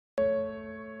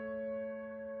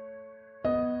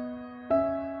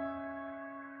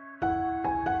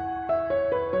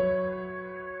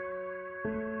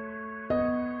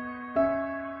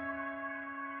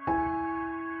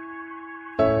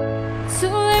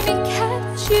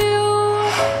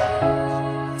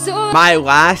My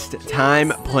last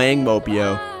time playing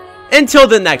Mopio until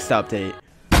the next update.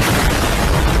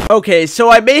 Okay, so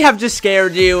I may have just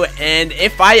scared you, and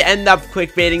if I end up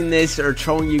clickbaiting this or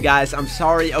trolling you guys, I'm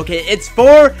sorry. Okay, it's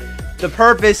for the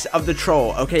purpose of the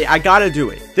troll. Okay, I gotta do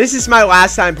it. This is my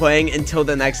last time playing until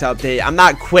the next update. I'm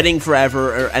not quitting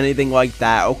forever or anything like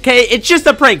that. Okay, it's just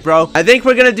a prank, bro. I think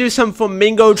we're gonna do some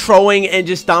flamingo trolling and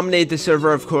just dominate the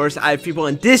server. Of course, I have people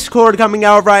in Discord coming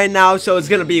out right now, so it's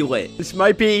gonna be lit. This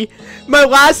might be my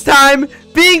last time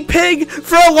being pig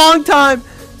for a long time.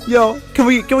 Yo, can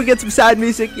we get some sad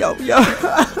music? Yo. Yo,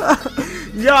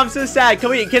 I'm so sad.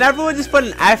 Can everyone just put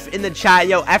an F in the chat?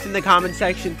 Yo, F in the comment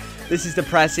section. This is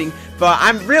depressing, but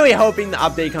I'm really hoping the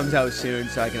update comes out soon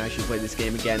so I can actually play this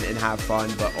game again and have fun.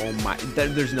 But oh my,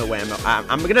 there's no way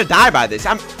I'm gonna die by this.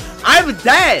 I'm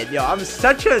dead. Yo, I'm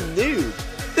such a noob.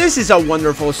 This is a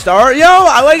wonderful start. Yo,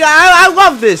 I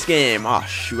love this game. Oh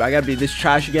shoot, I gotta be this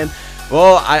trash again.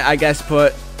 Well, I guess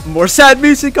put more sad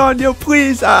music on, yo,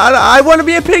 please. I want to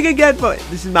be a pig again, but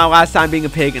this is my last time being a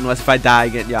pig, unless if I die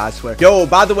again. Yeah, I swear. Yo,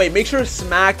 by the way, make sure to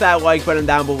smack that like button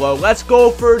down below. Let's go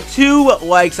for 2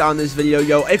 likes on this video,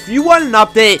 yo. If you want an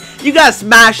update, you gotta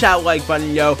smash that like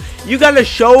button, yo. You gotta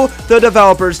show the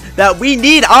developers that we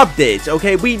need updates,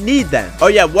 okay? We need them. Oh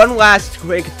yeah, one last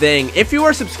quick thing. If you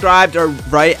are subscribed or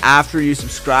right after you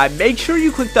subscribe, make sure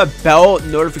you click the bell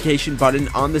notification button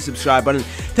on the subscribe button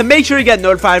to make sure you get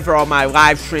notified for all my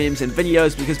live streams and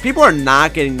videos, because people are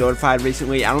not getting notified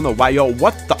recently. I don't know why. Yo,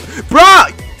 what the?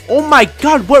 Bruh! Oh my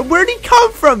god, where'd he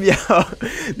come from, yo?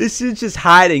 This is just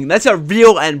hiding. That's a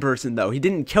real end person, though. He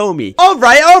didn't kill me.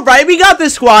 Alright, we got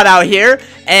this squad out here,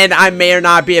 and I may or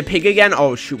not be a pig again.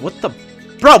 Oh, shoot, what the?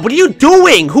 Bro, what are you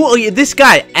doing? Who are you? This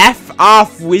guy, F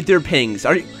off with your pings.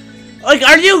 Are you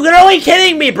really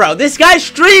kidding me, bro? This guy's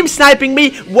stream sniping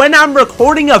me when I'm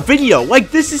recording a video.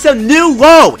 Like, this is a new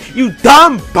low, you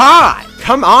dumb bot.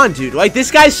 Come on, dude. Like,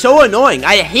 this guy's so annoying.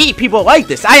 I hate people like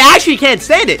this. I actually can't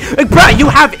stand it. Like, bro, you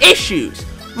have issues.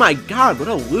 My god, what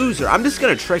a loser. I'm just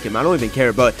gonna trick him. I don't even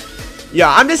care, but yeah,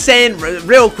 I'm just saying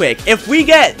real quick, if we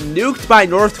get nuked by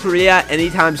North Korea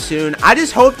anytime soon, I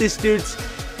just hope this dude's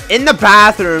in the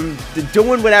bathroom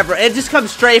doing whatever. It just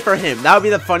comes straight for him. That would be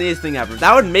the funniest thing ever.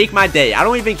 That would make my day. I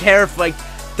don't even care if, like,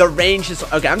 the range is...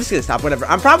 Okay, I'm just gonna stop. Whatever.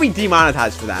 I'm probably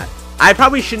demonetized for that. I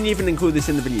probably shouldn't even include this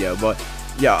in the video, but...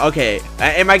 Yo, okay,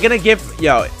 am I gonna give,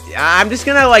 yo, I'm just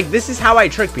gonna, like, this is how I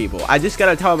trick people. I just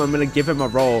gotta tell him I'm gonna give him a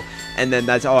role, and then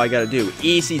that's all I gotta do.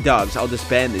 Easy dubs. I'll just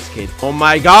ban this kid. Oh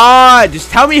my god, just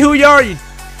tell me who you are, you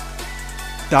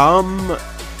dumb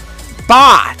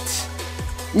bot.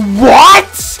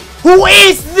 What? Who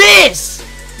is this?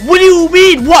 What do you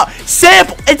mean? What?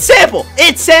 Sample. It's Sample.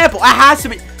 It's Sample. It has to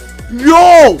be.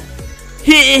 Yo,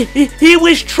 he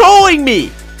was trolling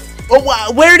me.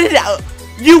 Oh, where did it?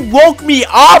 You woke me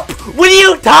up? What are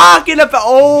you talking about?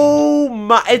 Oh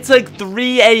my, it's like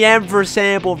 3 a.m. for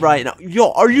Sample right now.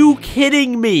 Yo, are you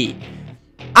kidding me?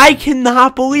 I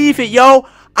cannot believe it, yo.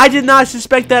 I did not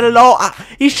suspect that at all.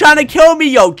 He's trying to kill me,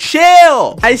 yo.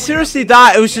 Chill. I seriously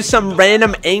thought it was just some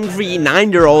random angry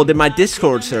 9-year-old in my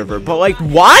Discord server. But, like,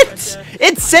 what?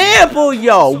 It's Sample,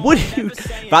 yo. What are you...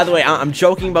 By the way, I'm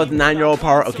joking about the 9-year-old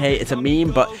part, okay? It's a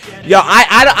meme, but... Yo,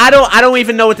 I don't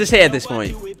even know what to say at this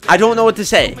point. I don't know what to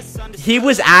say. He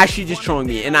was actually just trolling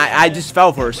me, and I just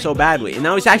fell for it so badly. And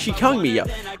now he's actually killing me, yo.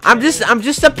 I'm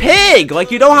just a pig. Like,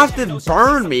 you don't have to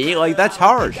burn me. Like, that's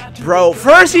harsh. Bro,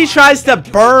 first he tries to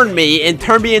burn me and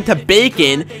turn me into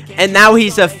bacon, and now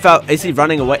he's is he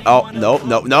running away? Oh,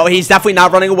 no, he's definitely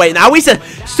not running away. Now he's a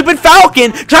stupid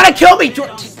falcon trying to kill me.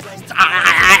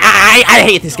 I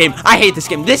hate this game. I hate this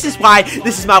game. This is why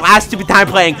this is my last stupid time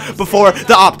playing before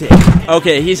the update.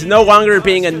 Okay, he's no longer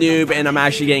being a noob, and I'm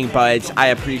actually getting buds. I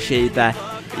appreciate that.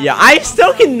 Yeah, I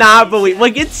still cannot believe,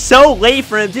 like, it's so late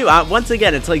for him too. Once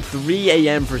again, it's like 3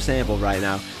 a.m. for Sample right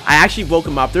now. I actually woke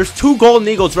him up. There's 2 golden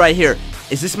eagles right here.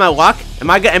 Is this my luck? Am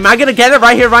I gonna get it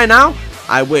right here, right now?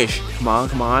 I wish. Come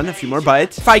on, a few more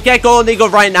bites. If I get golden eagle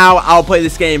right now, I'll play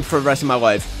this game for the rest of my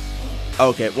life.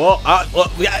 Okay, well,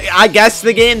 I guess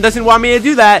the game doesn't want me to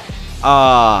do that.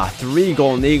 3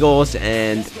 golden eagles,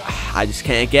 and I just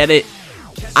can't get it.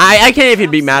 I can't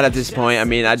even be mad at this point. I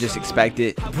mean, I just expect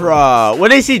it. Bro,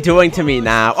 what is he doing to me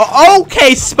now? Oh,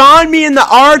 okay, spawn me in the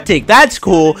Arctic. That's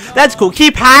cool. That's cool.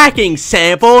 Keep hacking,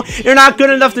 Sample. You're not good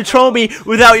enough to troll me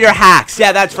without your hacks.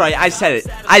 Yeah, that's right. I said it.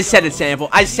 I said it, Sample.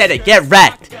 I said it. Get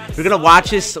wrecked. You're gonna watch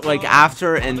this, like,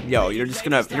 after, and, yo, you're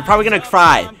probably gonna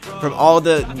cry from all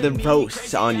the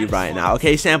roasts on you right now.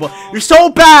 Okay, Sample? You're so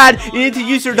bad, you need to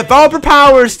use your developer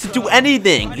powers to do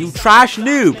anything. You trash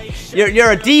noob.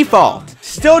 You're a default.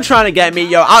 Still trying to get me,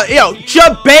 yo. Yo,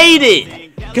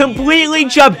 jabaited. Completely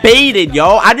jabaited,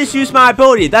 yo. I just used my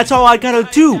ability. That's all I gotta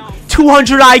do.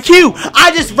 200 IQ.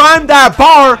 I just rhymed that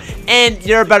bar, and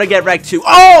you're about to get wrecked too.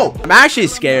 Oh! I'm actually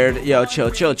scared. Yo,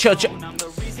 chill.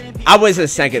 I was a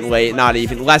second late, not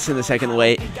even, less than a second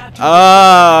late. What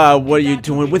are you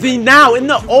doing with me now? In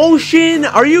the ocean?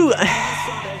 Are you...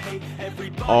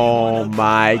 Oh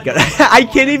my god. I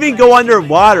can't even go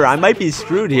underwater. I might be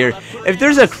screwed here. If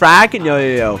there's a crack,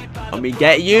 yo. Let me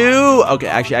get you. Okay,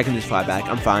 actually, I can just fly back.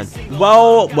 I'm fine.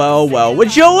 Well.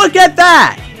 Would you look at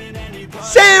that?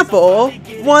 Sample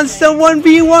wants to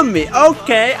 1v1 me.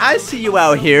 Okay, I see you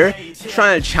out here.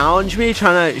 Trying to challenge me,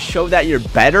 trying to show that you're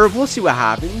better. We'll see what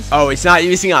happens. Oh, it's not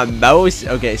using a mouse.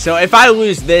 Okay, so if I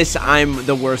lose this, I'm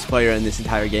the worst player in this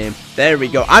entire game. There we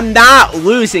go. I'm not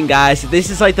losing, guys. This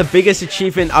is like the biggest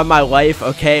achievement of my life.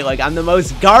 Okay, like I'm the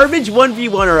most garbage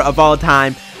 1v1er of all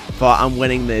time, but I'm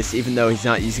winning this even though he's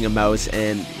not using a mouse,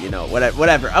 and you know,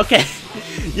 whatever. Okay.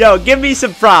 Yo, give me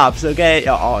some props, okay?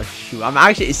 Yo, oh shoot, I'm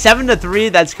actually 7-3.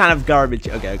 That's kind of garbage.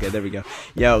 Okay, there we go.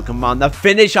 Yo, come on, the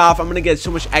finish off. I'm gonna get so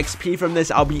much XP from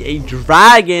this. I'll be a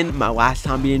dragon. My last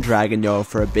time being dragon, yo,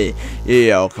 for a bit.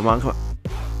 Yo, come on.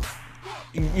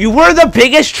 You were the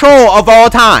biggest troll of all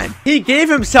time. He gave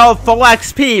himself full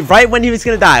XP right when he was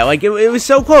gonna die. Like it was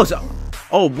so close.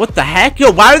 Oh, what the heck,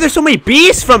 yo? Why are there so many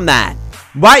beasts from that?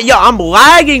 Why, yo? I'm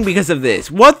lagging because of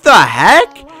this. What the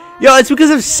heck? Yo, it's because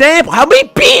of Sample. How many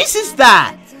bees is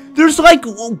that? There's like,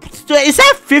 is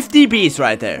that 50 bees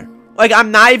right there? Like, I'm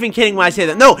not even kidding when I say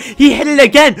that. No, he hit it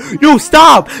again. Yo,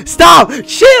 stop,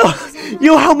 chill.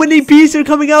 Yo, how many bees are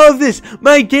coming out of this?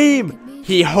 My game.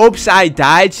 He hopes I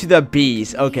die to the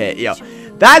bees. Okay, yo.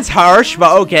 That's harsh,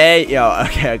 but okay. Yo,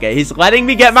 okay. He's letting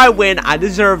me get my win. I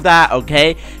deserve that,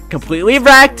 okay? Completely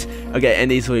wrecked. Okay, and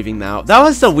he's leaving now. That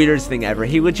was the weirdest thing ever.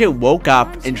 He legit woke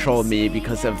up and trolled me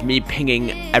because of me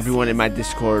pinging everyone in my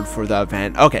Discord for the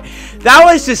event. Okay, that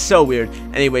was just so weird.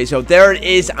 Anyway, so there it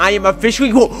is. I am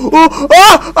officially cool.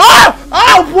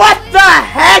 Oh, what the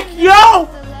heck, yo?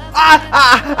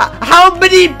 How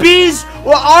many bees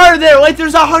are there? Like,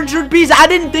 there's 100 bees. I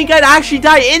didn't think I'd actually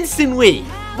die instantly.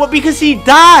 Well, because he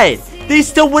died, they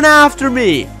still went after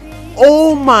me.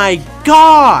 Oh my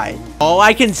god. All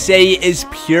I can say is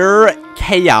pure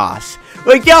chaos.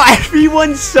 Like, yo,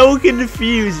 everyone's so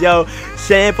confused, yo.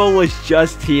 Sample was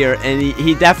just here, and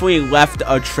he definitely left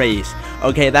a trace.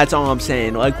 Okay, that's all I'm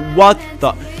saying. Like, what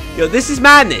the... Yo, this is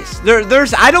madness.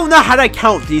 I don't know how to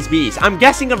count these bees. I'm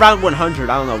guessing around 100.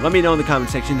 I don't know. Let me know in the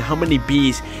comment section how many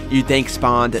bees you think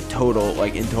spawned total,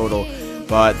 like, in total.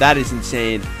 But that is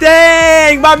insane.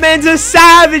 Dang, my man's a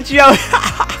savage, yo.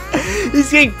 He's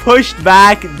getting pushed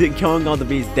back, killing all the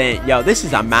bees. Dang, yo, this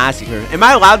is a massacre. Am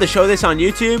I allowed to show this on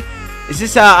YouTube? Is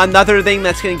this another thing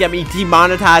that's going to get me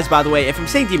demonetized? By the way, if I'm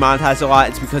saying demonetized a lot,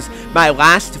 it's because my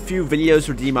last few videos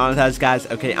were demonetized, guys.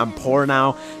 Okay, I'm poor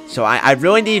now, so I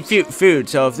really need food.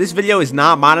 So if this video is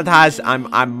not monetized,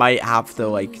 I might have to,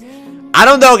 like... I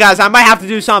don't know, guys. I might have to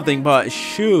do something, but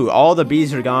shoot, all the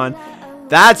bees are gone.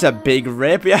 That's a big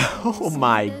rip, yo. Oh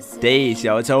my days,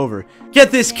 yo, it's over.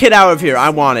 Get this kid out of here. I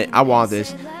want it. I want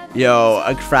this. Yo,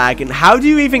 a Kraken. How do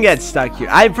you even get stuck here?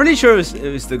 I'm pretty sure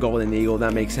it was the Golden Eagle.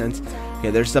 That makes sense. Okay,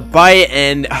 there's the bite,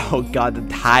 and oh god, the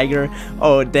tiger.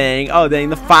 Oh dang,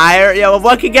 the fire. Yo,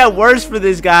 what could get worse for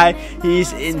this guy?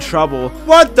 He's in trouble.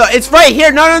 What the? It's right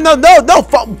here. No,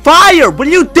 fire. What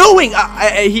are you doing?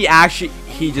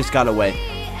 He just got away.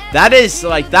 That is,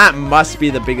 like, that must be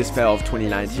the biggest fail of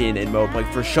 2019 in MOAB,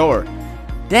 like, for sure.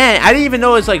 Dang, I didn't even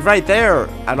know it was, like, right there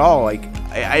at all. Like,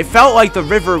 I felt like the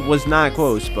river was not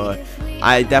close, but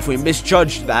I definitely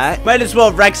misjudged that. Might as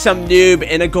well wreck some noob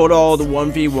in a good old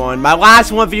 1v1. My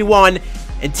last 1v1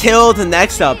 until the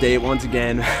next update. Once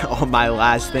again, all my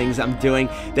last things I'm doing.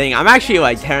 Dang, I'm actually,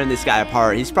 like, tearing this guy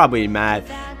apart. He's probably mad.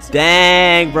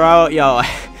 Dang, bro. Yo...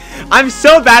 I'm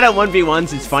so bad at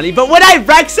 1v1s, it's funny. But when I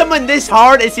wreck someone this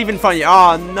hard, it's even funny.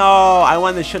 Oh, no. I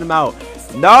wanted to shut him out.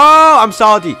 No, I'm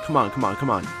salty. Come on.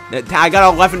 I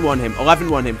got 11-1 him.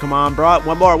 11-1 him. Come on, bro.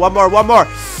 One more.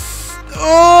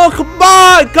 Oh, come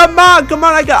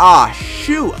on. I got... Oh,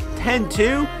 shoot.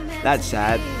 10-2? That's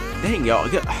sad. Dang, yo.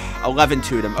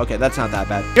 11-2'd him. Okay, that's not that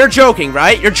bad. You're joking,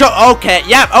 right? Okay,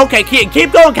 yep. Okay,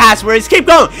 keep going, Casper's. Keep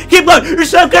going. You're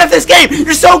so good at this game.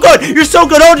 You're so good.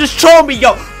 Oh, just troll me,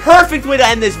 yo. Perfect way to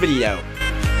end this video.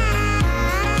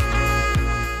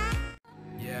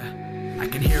 Yeah, I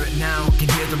can hear it now. Can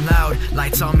hear them loud.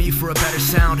 Lights on me for a better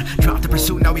sound. Drop the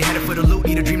pursuit. Now we headed for the loot.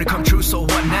 Need a dream to come true. So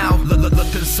what now? Look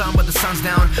to the side. sun, but the sun's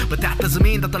down. But that doesn't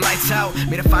mean that the light's out.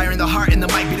 Made a fire in the heart and there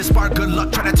might be the spark. Good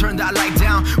luck trying to turn that light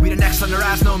down. We the next on their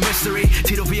ass, no mystery.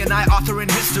 Tito V and I, author in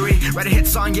history. Write a hit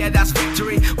song, yeah, that's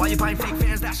victory. While you're buying fake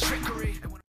fans, that's trickery.